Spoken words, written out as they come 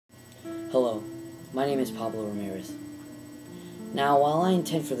Hello, my name is Pablo Ramirez. Now, while I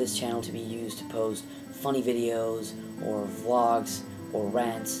intend for this channel to be used to post funny videos, or vlogs, or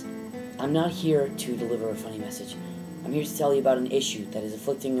rants, I'm not here to deliver a funny message. I'm here to tell you about an issue that is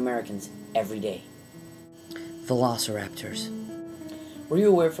afflicting Americans every day. Velociraptors. Were you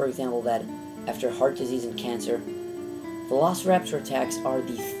aware, for example, that after heart disease and cancer, Velociraptor attacks are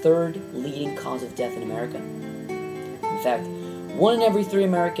the third leading cause of death in America? In fact, 1 in every 3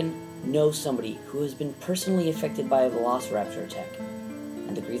 Americans knows somebody who has been personally affected by a Velociraptor attack,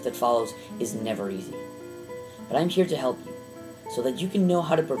 and the grief that follows is never easy. But I'm here to help you, so that you can know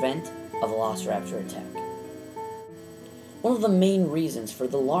how to prevent a Velociraptor attack. One of the main reasons for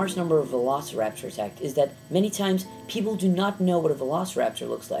the large number of Velociraptor attacks is that many times people do not know what a Velociraptor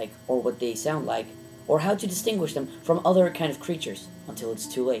looks like, or what they sound like, or how to distinguish them from other kind of creatures, until it's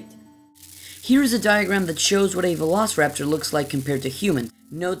too late. Here is a diagram that shows what a Velociraptor looks like compared to human.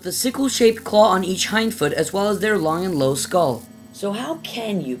 Note the sickle-shaped claw on each hindfoot as well as their long and low skull. So how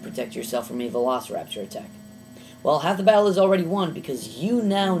can you protect yourself from a Velociraptor attack? Well, half the battle is already won because you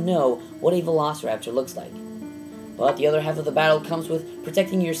now know what a Velociraptor looks like. But the other half of the battle comes with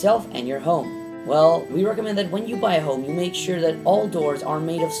protecting yourself and your home. Well, we recommend that when you buy a home, you make sure that all doors are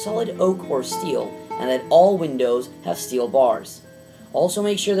made of solid oak or steel, and that all windows have steel bars. Also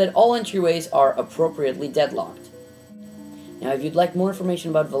make sure that all entryways are appropriately deadlocked. Now, if you'd like more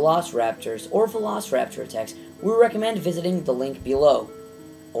information about Velociraptors or Velociraptor attacks, we recommend visiting the link below.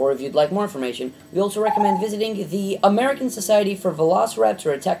 Or if you'd like more information, we also recommend visiting the American Society for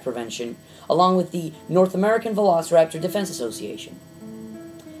Velociraptor Attack Prevention, along with the North American Velociraptor Defense Association.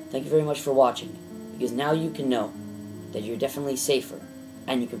 Thank you very much for watching, because now you can know that you're definitely safer,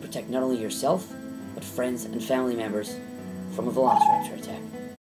 and you can protect not only yourself, but friends and family members from a Velociraptor attack.